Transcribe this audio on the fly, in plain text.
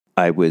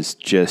I was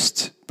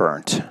just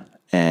burnt.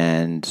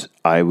 And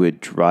I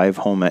would drive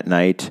home at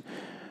night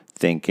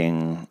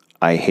thinking,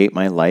 I hate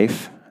my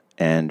life,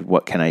 and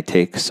what can I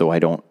take so I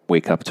don't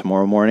wake up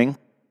tomorrow morning?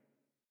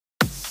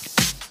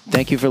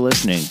 Thank you for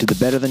listening to the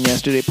Better Than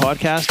Yesterday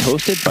podcast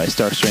hosted by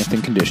Star Strength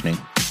and Conditioning.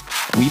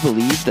 We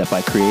believe that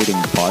by creating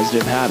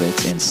positive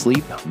habits in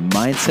sleep,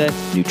 mindset,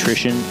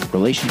 nutrition,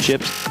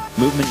 relationships,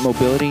 movement,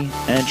 mobility,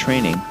 and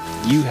training,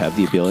 you have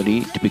the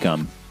ability to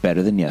become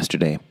better than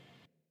yesterday.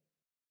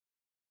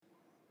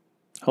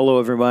 Hello,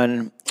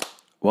 everyone.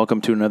 Welcome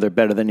to another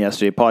Better Than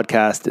Yesterday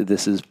podcast.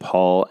 This is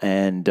Paul,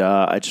 and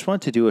I just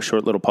wanted to do a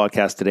short little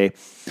podcast today.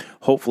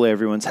 Hopefully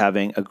everyone's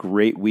having a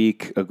great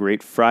week, a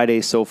great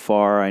Friday so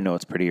far. I know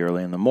it's pretty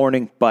early in the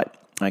morning, but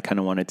I kind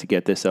of wanted to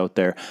get this out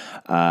there.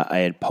 I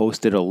had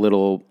posted a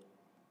little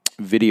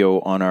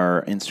video on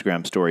our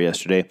Instagram story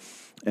yesterday,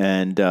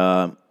 and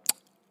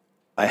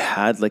I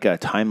had like a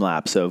time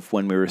lapse of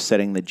when we were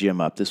setting the gym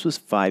up. This was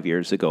 5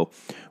 years ago,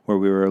 where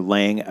we were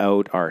laying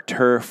out our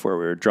turf, where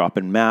we were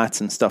dropping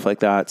mats and stuff like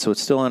that. So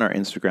it's still on our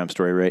Instagram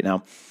story right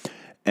now.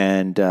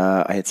 And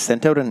I had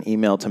sent out an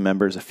email to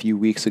members a few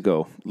weeks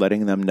ago,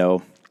 letting them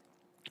know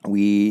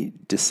we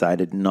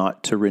decided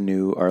not to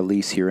renew our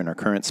lease here in our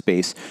current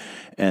space,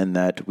 and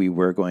that we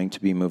were going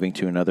to be moving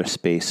to another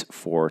space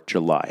for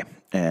July.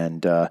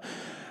 And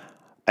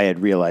I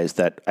had realized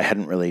that I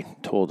hadn't really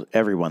told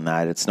everyone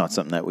that. It's not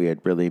something that we had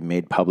really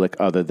made public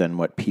other than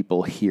what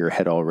people here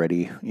had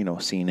already,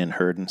 seen and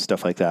heard and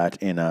stuff like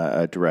that in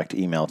a direct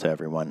email to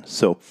everyone.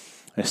 So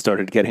I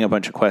started getting a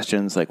bunch of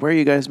questions like, where are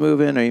you guys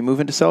moving? Are you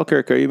moving to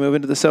Selkirk? Are you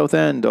moving to the South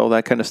End? All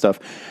that kind of stuff.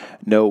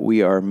 No,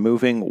 we are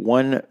moving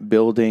one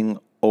building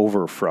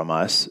over from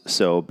us.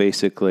 So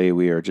basically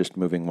we are just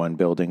moving one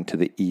building to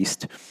the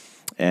east.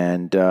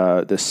 And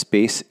the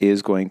space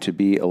is going to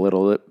be a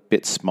little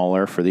bit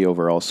smaller for the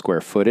overall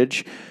square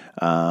footage.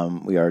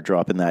 We are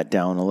dropping that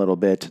down a little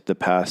bit. The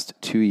past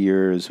 2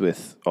 years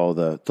with all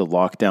the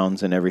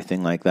lockdowns and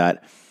everything like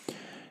that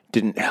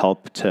didn't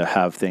help to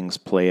have things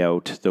play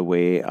out the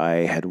way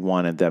I had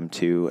wanted them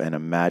to and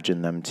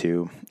imagined them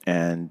to.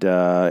 And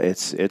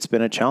it's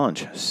been a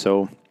challenge.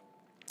 So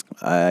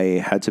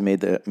I had to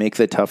make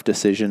the tough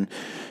decision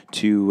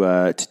to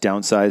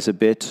downsize a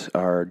bit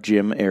our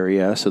gym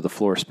area. So the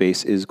floor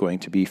space is going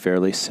to be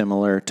fairly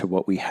similar to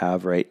what we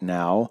have right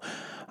now,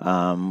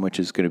 which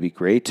is going to be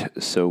great.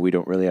 So we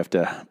don't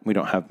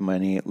have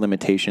many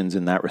limitations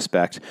in that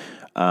respect.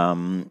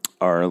 Our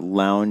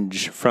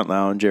front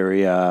lounge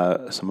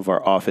area, some of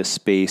our office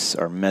space,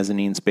 our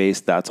mezzanine space,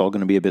 that's all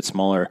going to be a bit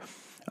smaller.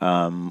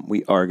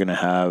 We are going to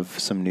have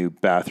some new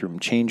bathroom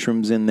change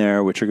rooms in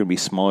there, which are going to be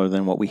smaller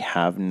than what we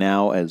have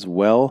now as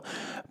well,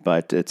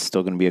 but it's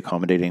still going to be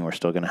accommodating. We're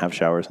still going to have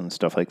showers and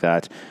stuff like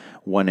that,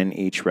 one in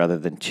each rather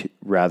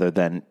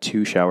than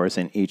two showers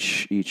in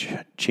each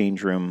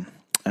change room,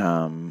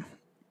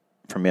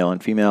 for male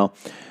and female.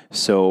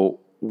 So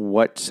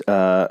it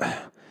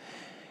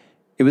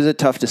was a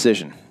tough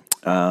decision.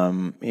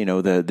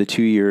 The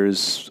 2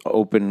 years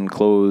open,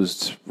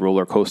 closed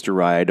roller coaster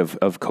ride of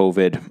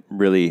COVID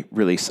really,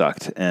 really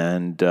sucked.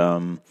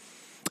 And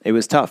it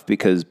was tough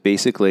because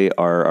basically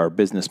our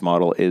business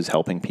model is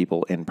helping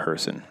people in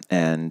person.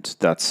 And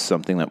that's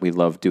something that we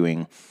love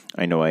doing.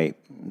 I know I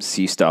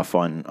see stuff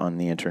on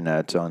the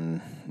internet,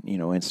 on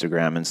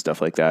Instagram and stuff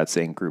like that,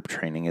 saying group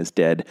training is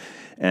dead.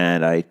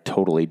 And I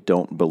totally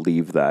don't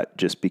believe that,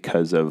 just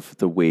because of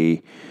the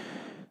way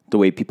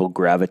people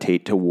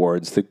gravitate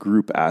towards the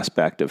group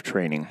aspect of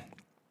training.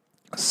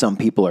 Some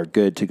people are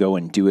good to go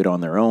and do it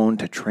on their own,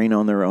 to train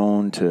on their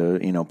own, to,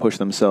 push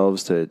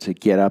themselves to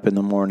get up in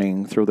the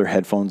morning, throw their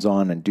headphones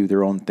on and do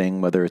their own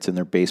thing, whether it's in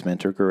their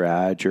basement or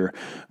garage or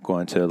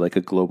going to like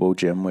a Globo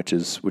gym, which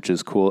is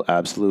cool.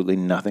 Absolutely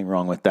nothing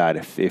wrong with that.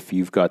 If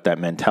you've got that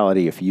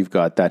mentality, if you've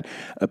got that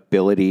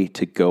ability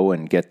to go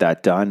and get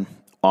that done,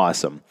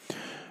 awesome.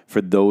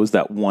 For those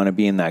that want to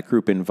be in that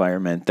group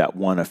environment, that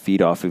want to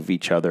feed off of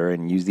each other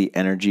and use the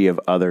energy of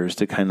others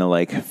to kind of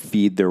like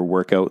feed their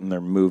workout and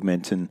their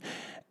movement and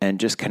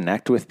just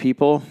connect with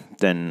people,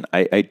 then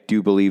I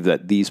do believe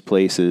that these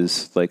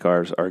places like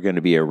ours are going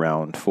to be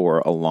around for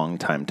a long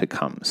time to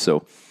come.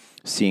 So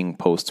seeing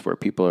posts where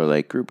people are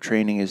like, group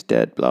training is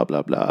dead, blah,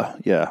 blah, blah.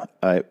 Yeah,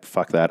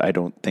 fuck that. I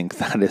don't think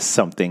that is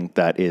something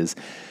that is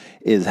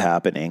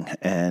happening.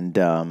 And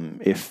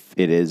if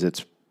it is,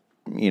 it's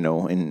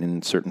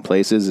in certain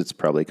places, it's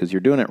probably because you're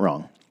doing it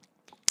wrong.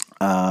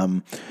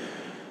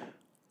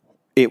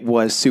 It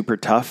was super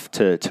tough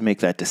to make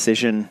that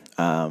decision.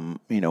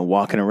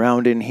 Walking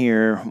around in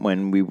here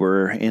when we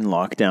were in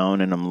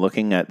lockdown, and I'm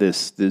looking at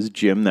this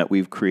gym that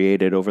we've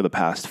created over the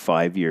past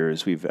 5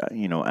 years. We've,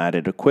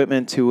 added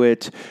equipment to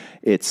it.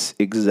 It's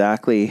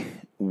exactly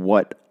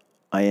what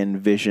I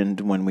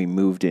envisioned when we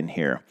moved in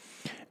here.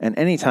 And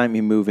anytime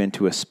you move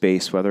into a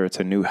space, whether it's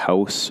a new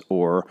house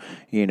or,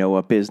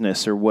 a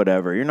business or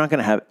whatever, you're not going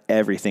to have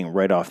everything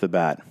right off the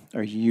bat,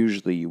 or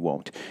usually you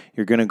won't.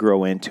 You're going to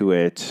grow into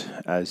it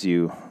as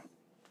you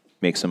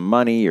make some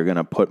money. You're going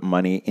to put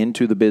money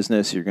into the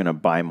business. You're going to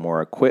buy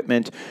more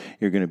equipment.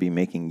 You're going to be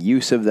making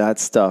use of that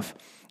stuff.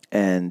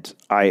 And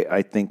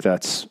I think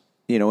that's,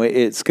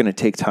 it's going to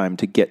take time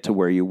to get to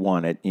where you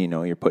want it.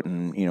 You're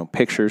putting,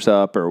 pictures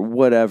up or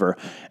whatever,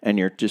 and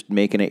you're just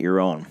making it your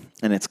own.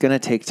 And it's going to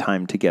take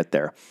time to get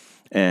there.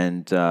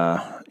 And,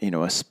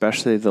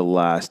 especially the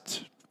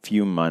last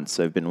few months,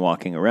 I've been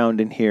walking around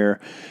in here,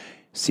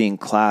 seeing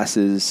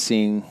classes,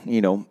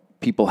 seeing,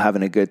 people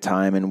having a good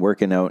time and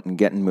working out and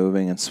getting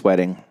moving and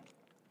sweating,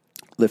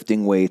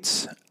 lifting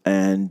weights.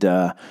 And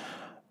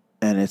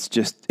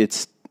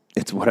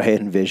it's what I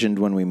envisioned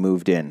when we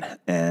moved in,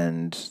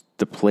 and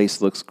the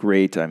place looks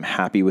great. I'm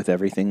happy with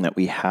everything that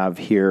we have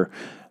here.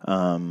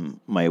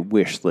 My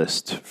wish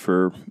list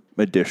for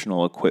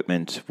additional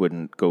equipment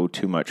wouldn't go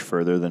too much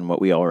further than what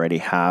we already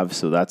have,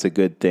 so that's a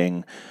good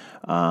thing.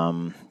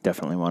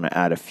 Definitely want to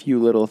add a few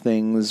little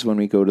things when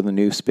we go to the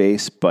new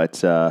space,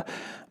 but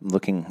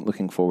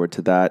looking forward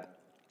to that.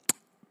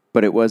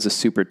 But it was a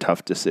super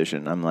tough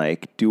decision. I'm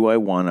like, do I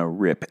want to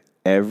rip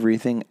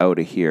everything out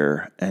of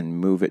here and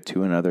move it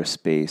to another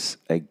space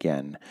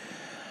again?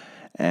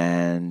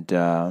 And,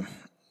 I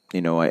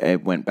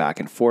went back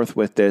and forth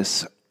with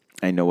this.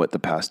 I know what the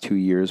past 2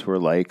 years were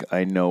like.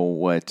 I know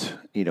what,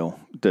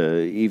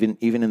 even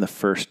in the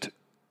first,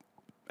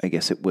 I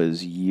guess it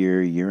was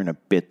year and a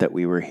bit that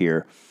we were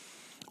here,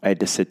 I had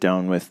to sit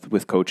down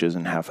with coaches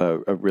and have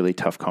a really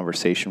tough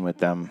conversation with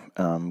them.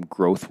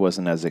 Growth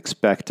wasn't as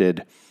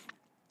expected,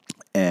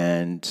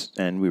 and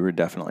we were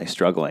definitely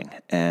struggling.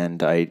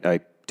 And I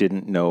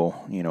didn't know,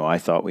 I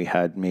thought we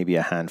had maybe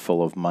a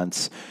handful of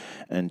months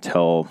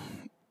until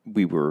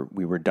we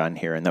were done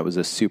here, and that was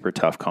a super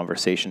tough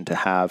conversation to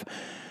have.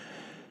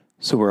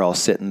 So we're all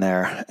sitting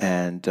there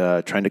and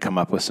trying to come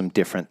up with some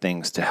different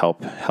things to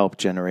help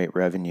generate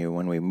revenue.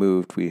 When we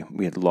moved, we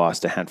had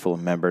lost a handful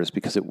of members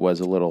because it was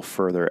a little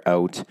further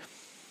out,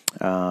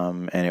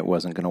 and it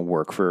wasn't going to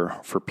work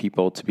for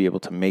people to be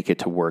able to make it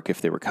to work if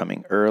they were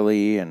coming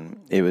early. And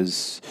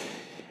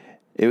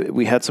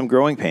we had some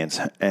growing pains,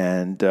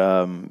 and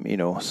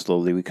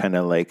slowly we kind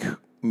of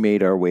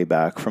made our way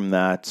back from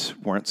that.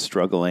 Weren't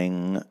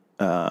struggling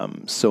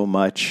so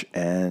much,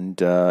 and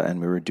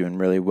we were doing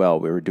really well.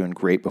 We were doing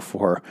great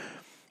before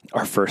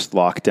our first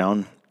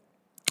lockdown,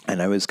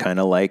 and I was kind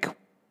of like,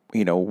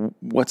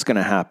 what's going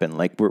to happen?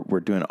 Like,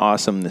 we're doing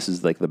awesome. This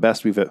is like the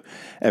best we've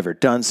ever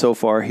done so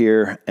far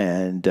here.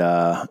 And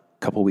a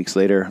couple weeks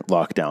later,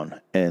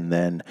 lockdown, and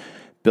then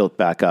built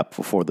back up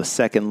before the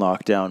second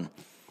lockdown.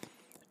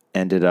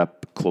 Ended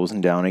up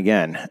closing down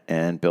again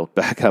and built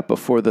back up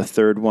before the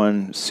third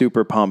one.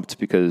 Super pumped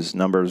because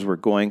numbers were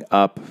going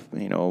up.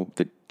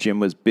 The gym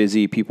was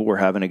busy. People were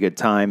having a good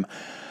time.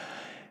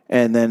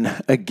 And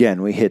then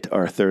again, we hit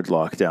our third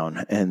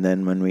lockdown. And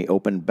then when we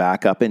opened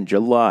back up in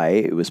July,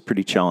 it was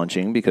pretty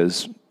challenging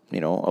because, a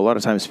lot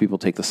of times people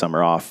take the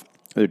summer off.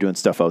 They're doing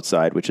stuff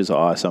outside, which is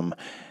awesome.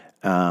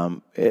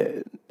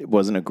 It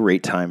wasn't a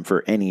great time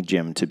for any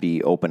gym to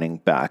be opening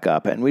back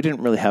up, and we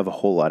didn't really have a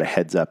whole lot of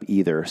heads up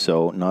either.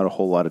 So not a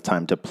whole lot of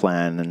time to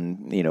plan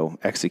and,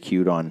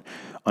 execute on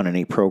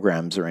any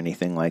programs or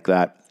anything like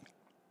that,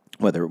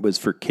 whether it was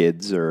for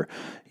kids or,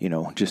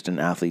 just an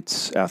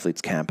athletes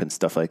camp and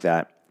stuff like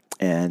that.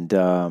 And,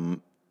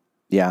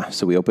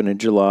 so we opened in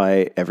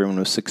July. Everyone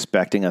was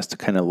expecting us to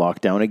kind of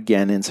lock down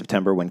again in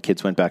September when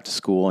kids went back to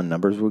school and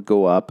numbers would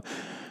go up,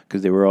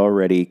 because they were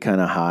already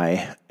kind of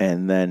high.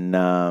 And then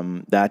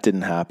that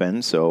didn't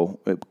happen. So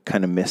it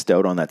kind of missed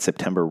out on that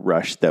September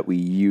rush that we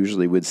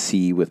usually would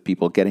see with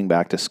people getting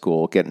back to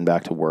school, getting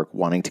back to work,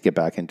 wanting to get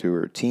back into a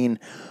routine.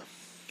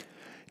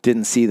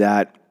 Didn't see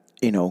that,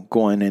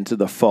 going into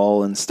the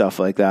fall and stuff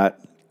like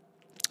that.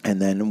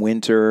 And then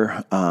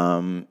winter,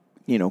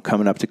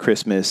 coming up to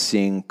Christmas,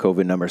 seeing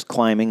COVID numbers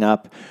climbing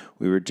up,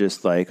 we were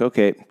just like,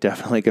 okay,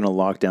 definitely going to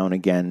lock down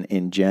again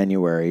in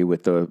January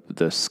with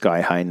the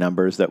sky high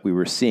numbers that we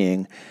were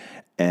seeing.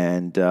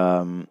 And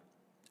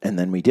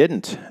then we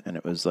didn't. And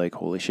it was like,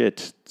 holy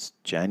shit, it's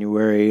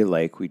January.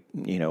 Like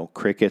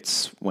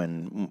crickets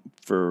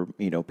for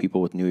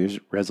people with New Year's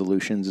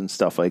resolutions and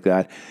stuff like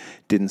that.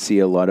 Didn't see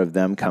a lot of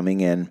them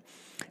coming in.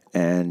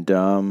 And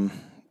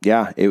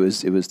it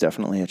was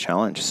definitely a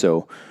challenge.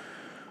 So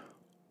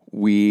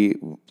we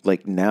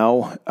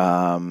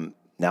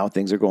now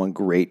things are going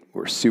great.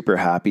 We're super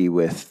happy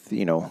with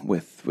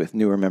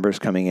newer members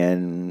coming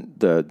in,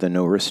 the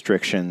no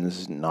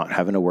restrictions, not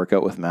having to work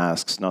out with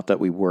masks, not that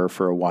we were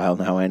for a while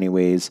now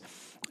anyways,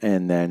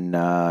 and then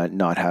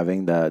not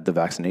having the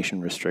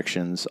vaccination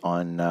restrictions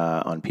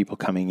on people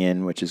coming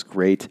in, which is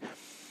great.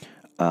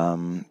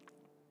 It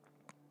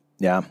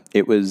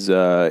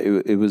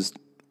was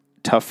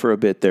tough for a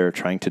bit there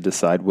trying to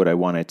decide what I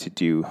wanted to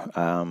do.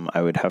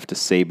 I would have to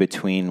say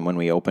between when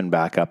we opened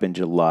back up in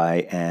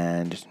July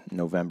and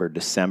November,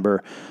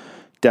 December,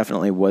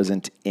 definitely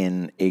wasn't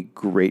in a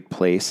great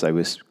place. I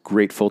was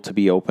grateful to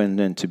be open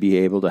and to be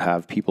able to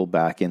have people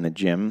back in the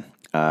gym.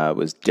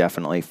 Was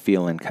definitely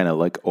feeling kind of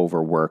like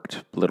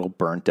overworked, a little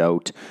burnt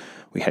out.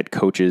 We had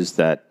coaches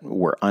that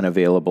were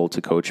unavailable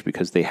to coach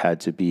because they had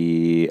to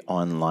be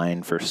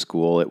online for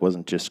school. It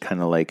wasn't just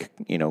kind of like,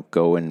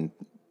 go and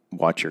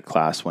watch your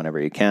class whenever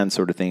you can,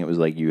 sort of thing. It was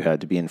like you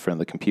had to be in front of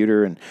the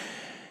computer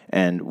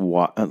and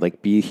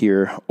like be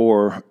here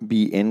or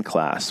be in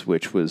class,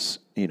 which was,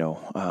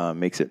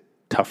 makes it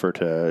tougher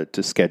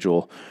to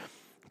schedule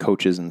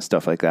coaches and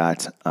stuff like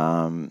that.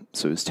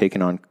 So it was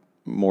taking on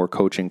more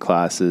coaching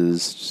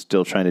classes,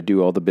 still trying to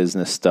do all the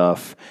business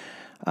stuff,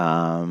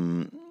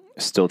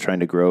 still trying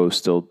to grow,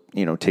 still,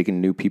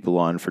 taking new people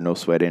on for No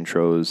Sweat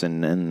intros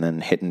and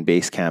then hitting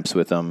base camps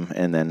with them.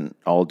 And then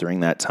all during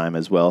that time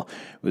as well,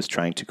 was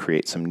trying to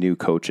create some new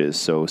coaches.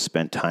 So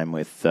spent time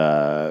with,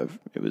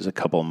 it was a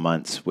couple of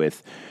months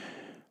with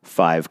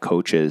 5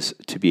 coaches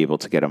to be able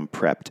to get them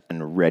prepped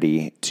and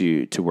ready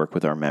to work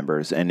with our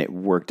members. And it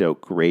worked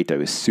out great. I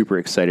was super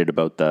excited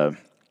about the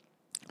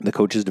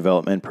coaches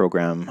development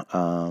program,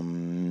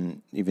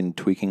 even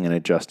tweaking and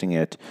adjusting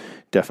it.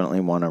 Definitely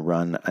want to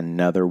run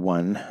another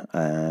one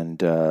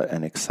and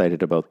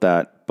excited about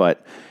that.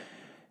 But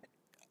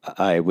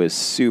I was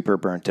super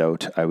burnt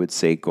out, I would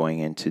say, going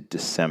into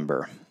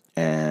December,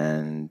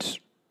 and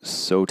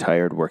so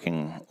tired,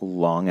 working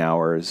long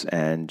hours,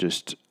 and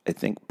just, I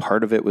think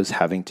part of it was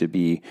having to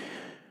be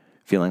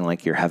feeling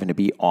like you're having to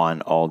be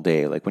on all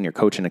day. Like when you're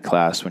coaching a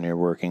class, when you're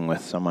working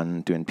with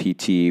someone doing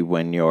PT,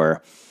 when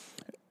you're,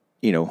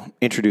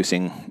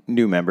 introducing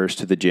new members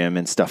to the gym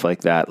and stuff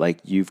like that, like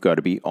you've got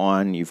to be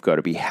on, you've got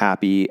to be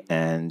happy.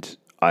 And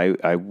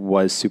I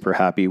was super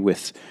happy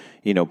with,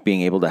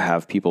 being able to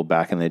have people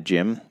back in the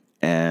gym.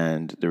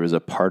 And there was a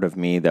part of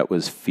me that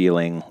was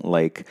feeling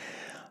like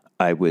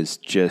I was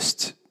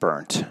just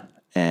burnt.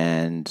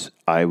 And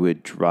I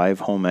would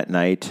drive home at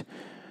night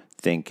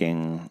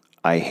thinking,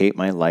 I hate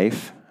my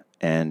life,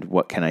 and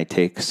what can I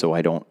take so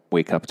I don't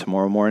wake up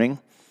tomorrow morning?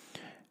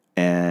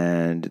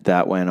 And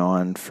that went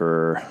on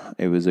for,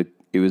 it was a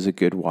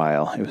good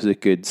while. It was a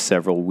good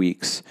several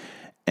weeks.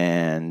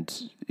 And,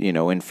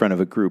 in front of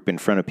a group, in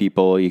front of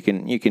people, you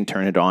can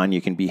turn it on,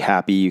 you can be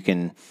happy, you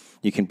can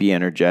be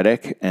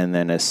energetic. And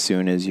then as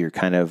soon as you're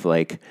kind of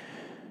like,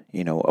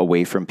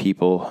 away from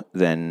people,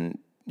 then,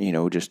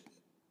 just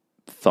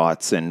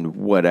thoughts and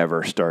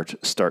whatever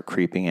start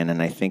creeping in.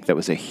 And I think that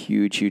was a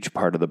huge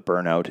part of the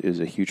burnout. It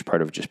was a huge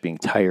part of just being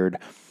tired,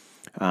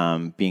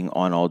 being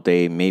on all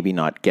day, maybe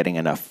not getting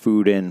enough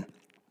food in.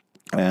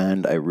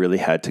 And I really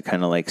had to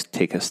kind of like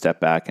take a step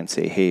back and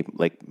say, hey,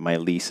 like my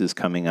lease is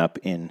coming up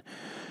in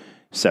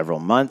several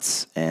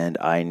months and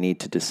I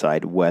need to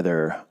decide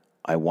whether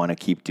I want to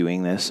keep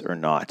doing this or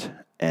not.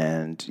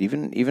 And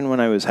even when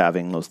I was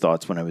having those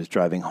thoughts, when I was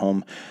driving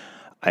home,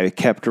 I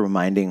kept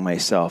reminding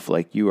myself,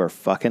 like, you are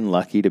fucking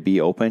lucky to be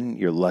open.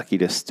 You're lucky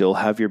to still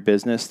have your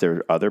business. There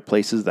are other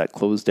places that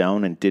closed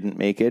down and didn't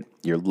make it.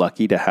 You're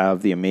lucky to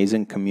have the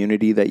amazing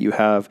community that you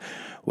have,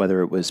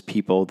 whether it was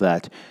people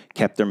that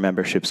kept their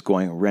memberships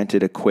going,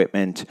 rented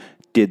equipment,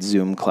 did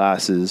Zoom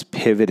classes,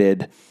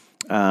 pivoted,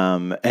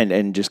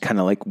 and just kind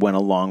of like went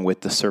along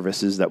with the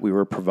services that we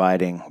were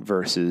providing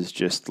versus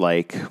just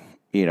like,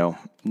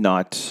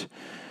 not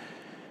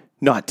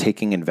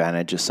taking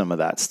advantage of some of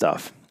that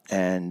stuff.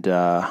 And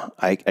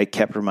I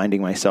kept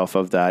reminding myself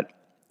of that.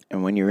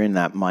 And when you're in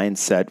that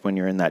mindset, when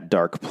you're in that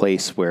dark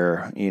place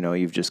where,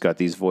 you've just got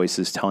these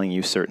voices telling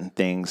you certain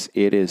things,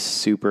 it is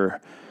super,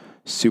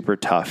 super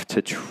tough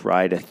to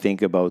try to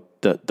think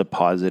about the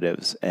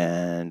positives.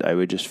 And I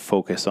would just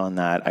focus on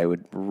that. I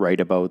would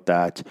write about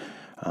that,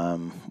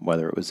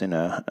 whether it was in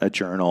a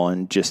journal,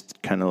 and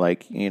just kind of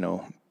like,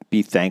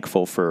 be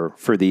thankful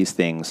for these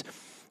things.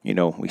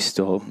 We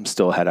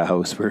still had a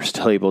house. We were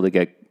still able to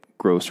get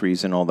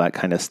groceries and all that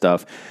kind of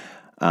stuff.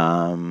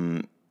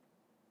 I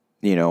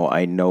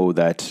know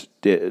that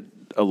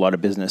a lot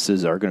of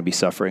businesses are going to be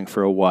suffering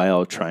for a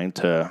while, trying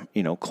to,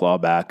 claw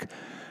back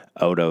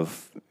out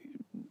of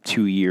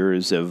 2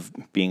 years of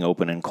being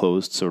open and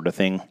closed sort of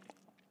thing,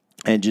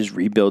 and just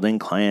rebuilding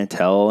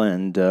clientele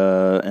and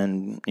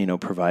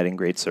providing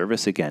great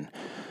service again.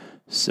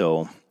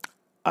 So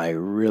I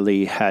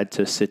really had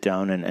to sit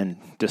down and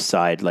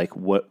decide, like,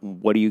 what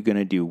are you going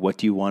to do? What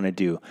do you want to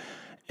do?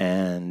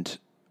 And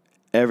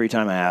every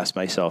time I asked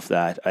myself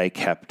that, I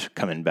kept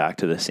coming back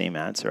to the same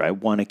answer. I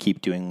want to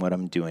keep doing what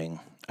I'm doing.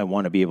 I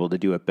want to be able to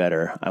do it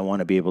better. I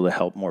want to be able to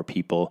help more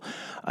people.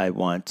 I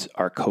want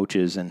our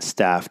coaches and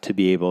staff to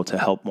be able to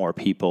help more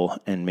people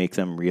and make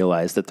them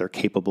realize that they're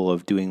capable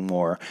of doing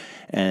more,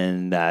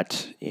 and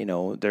that,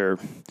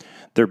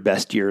 their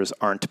best years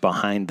aren't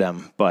behind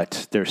them,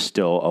 but there's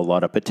still a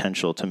lot of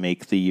potential to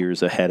make the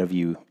years ahead of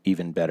you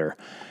even better.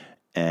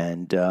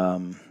 And,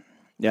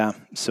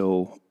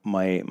 so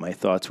my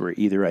thoughts were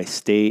either I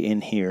stay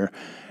in here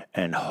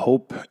and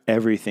hope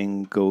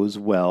everything goes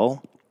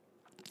well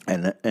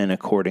and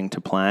according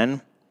to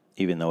plan,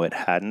 even though it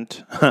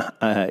hadn't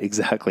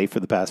exactly for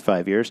the past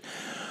 5 years.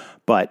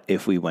 But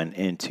if we went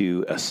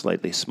into a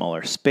slightly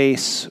smaller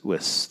space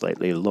with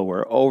slightly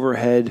lower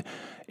overhead,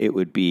 it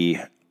would be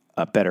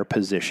a better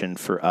position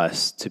for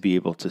us to be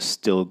able to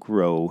still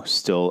grow,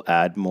 still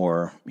add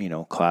more,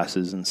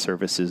 classes and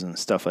services and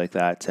stuff like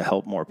that to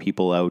help more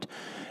people out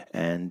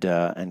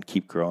and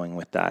keep growing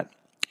with that.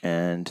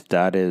 And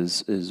that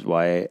is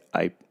why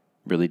I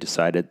really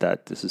decided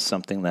that this is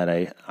something that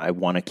I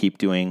want to keep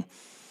doing.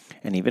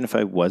 And even if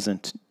I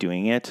wasn't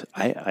doing it,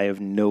 I have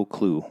no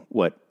clue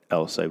what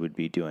else I would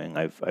be doing.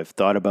 I've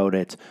thought about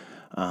it.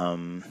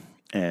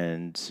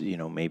 And,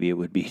 maybe it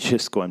would be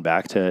just going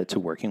back to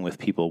working with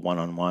people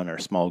one-on-one or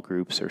small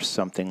groups or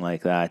something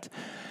like that.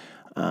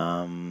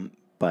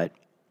 But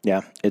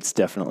yeah, it's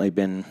definitely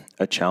been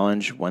a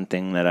challenge. One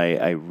thing that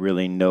I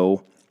really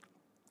know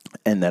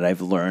and that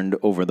I've learned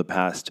over the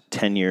past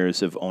 10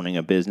 years of owning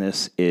a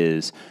business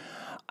is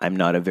I'm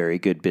not a very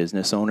good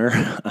business owner.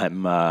 I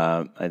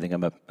think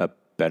I'm a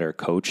better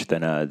coach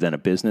than a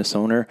business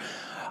owner.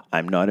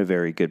 I'm not a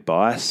very good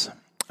boss.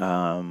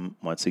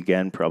 Once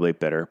again, probably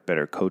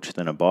better coach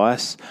than a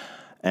boss.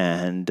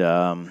 And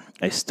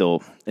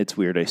it's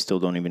weird. I still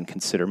don't even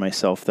consider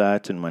myself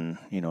that. And when,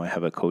 I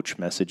have a coach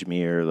message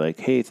me or like,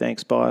 hey,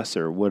 thanks, boss,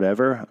 or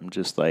whatever, I'm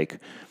just like,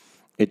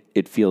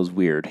 it feels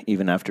weird.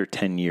 Even after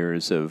 10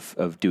 years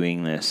of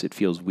doing this, it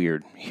feels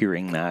weird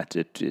hearing that.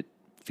 It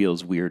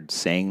feels weird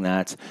saying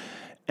that.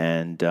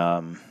 And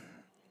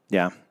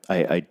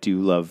I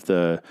do love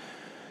the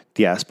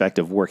aspect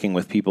of working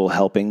with people,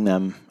 helping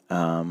them.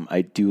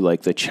 I do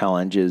like the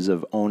challenges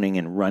of owning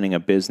and running a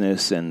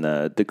business and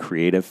the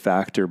creative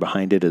factor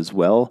behind it as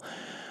well.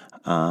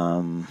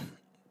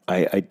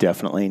 I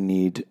definitely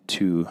need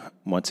to,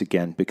 once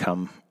again,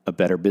 become a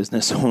better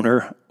business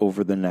owner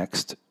over the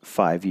next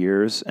 5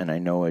 years. And I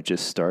know it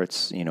just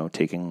starts,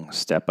 taking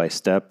step by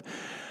step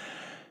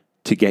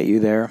to get you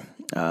there.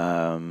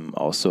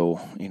 Also,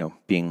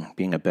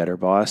 being a better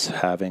boss,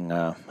 having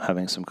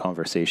some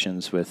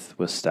conversations with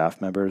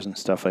staff members and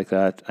stuff like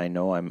that. I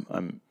know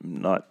I'm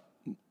not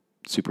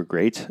super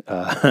great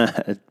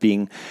at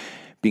being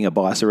a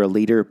boss or a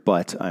leader,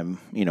 but I'm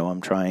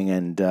trying,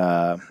 and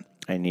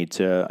I need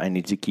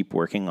to keep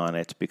working on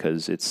it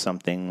because it's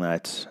something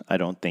that I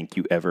don't think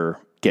you ever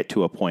get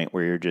to a point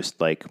where you're just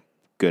like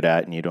good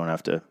at and you don't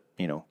have to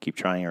keep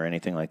trying or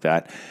anything like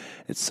that.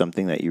 It's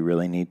something that you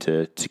really need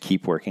to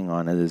keep working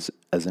on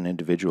as an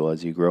individual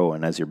as you grow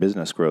and as your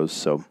business grows.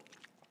 So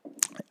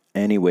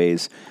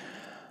anyways,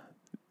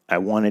 I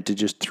wanted to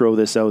just throw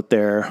this out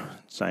there.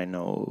 So I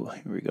know,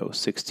 here we go,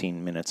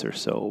 16 minutes or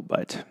so,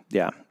 but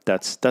yeah,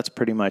 that's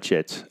pretty much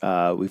it.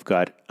 We've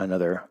got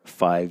another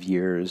 5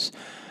 years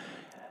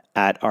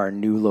at our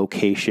new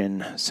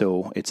location.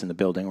 So it's in the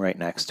building right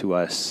next to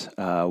us.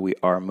 We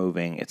are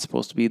moving. It's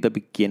supposed to be the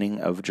beginning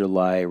of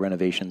July.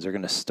 Renovations are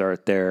going to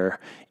start there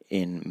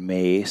in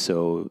May.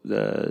 So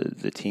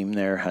the team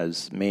there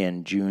has May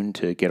and June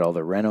to get all the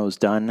renos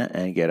done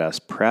and get us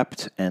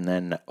prepped. And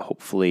then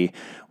hopefully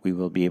we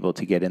will be able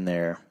to get in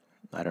there.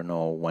 I don't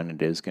know when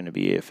it is going to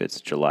be, if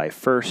it's July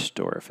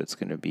 1st or if it's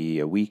going to be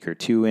a week or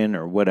two in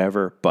or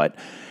whatever. But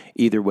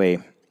either way,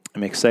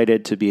 I'm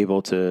excited to be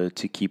able to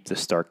keep the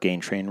Stark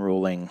Gain train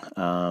rolling.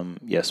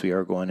 Yes, we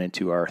are going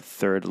into our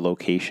third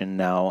location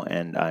now,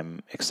 and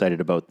I'm excited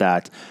about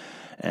that.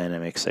 And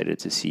I'm excited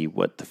to see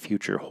what the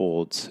future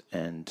holds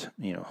and,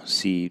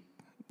 see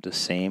the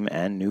same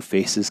and new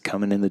faces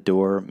coming in the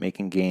door,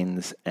 making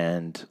gains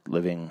and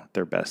living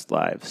their best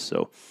lives.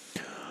 So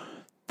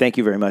thank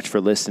you very much for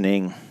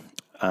listening.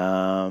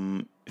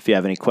 If you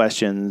have any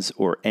questions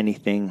or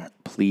anything,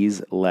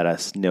 please let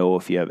us know.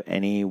 If you have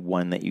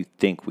anyone that you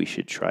think we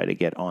should try to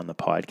get on the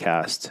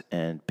podcast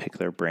and pick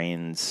their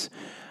brains,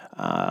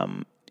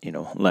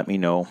 let me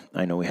know.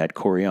 I know we had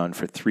Corey on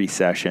for 3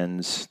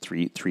 sessions,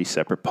 three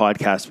separate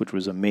podcasts, which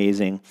was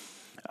amazing.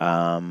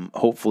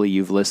 Hopefully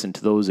you've listened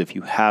to those. If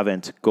you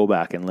haven't, go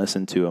back and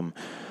listen to them.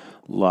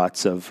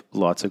 Lots of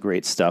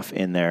great stuff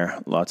in there,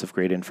 lots of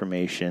great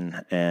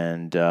information,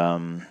 and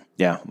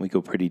we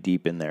go pretty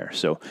deep in there.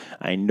 So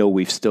I know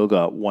we've still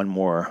got one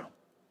more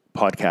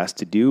podcast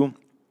to do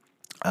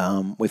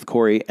with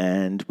Corey,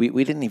 and we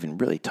didn't even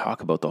really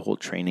talk about the whole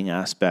training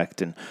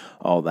aspect and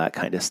all that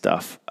kind of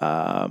stuff.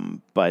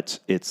 But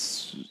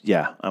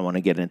I want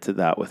to get into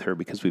that with her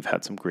because we've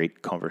had some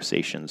great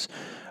conversations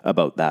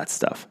about that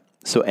stuff.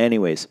 So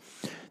anyways,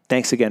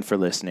 thanks again for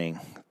listening.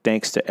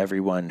 Thanks to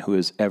everyone who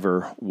has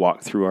ever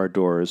walked through our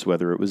doors,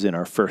 whether it was in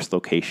our first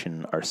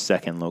location, our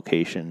second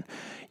location.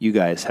 You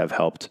guys have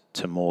helped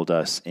to mold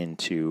us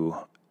into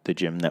the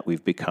gym that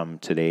we've become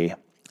today,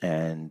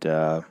 and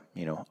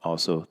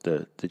also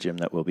the gym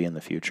that will be in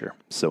the future.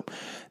 So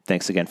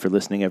thanks again for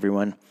listening,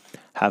 everyone.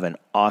 Have an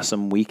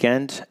awesome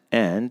weekend,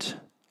 and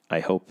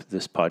I hope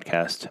this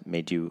podcast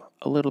made you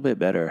a little bit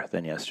better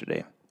than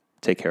yesterday.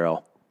 Take care,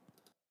 all.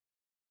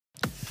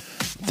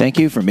 Thank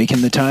you for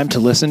making the time to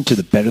listen to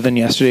the Better Than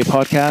Yesterday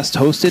podcast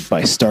hosted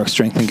by Stark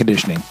Strength and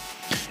Conditioning.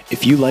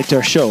 If you liked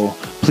our show,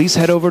 please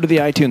head over to the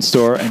iTunes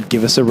store and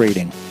give us a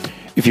rating.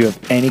 If you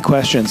have any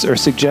questions or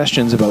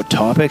suggestions about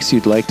topics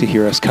you'd like to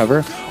hear us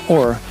cover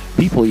or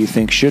people you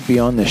think should be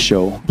on this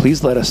show,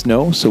 please let us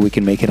know so we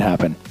can make it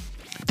happen.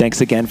 Thanks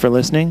again for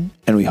listening,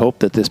 and we hope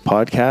that this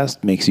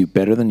podcast makes you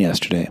better than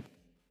yesterday.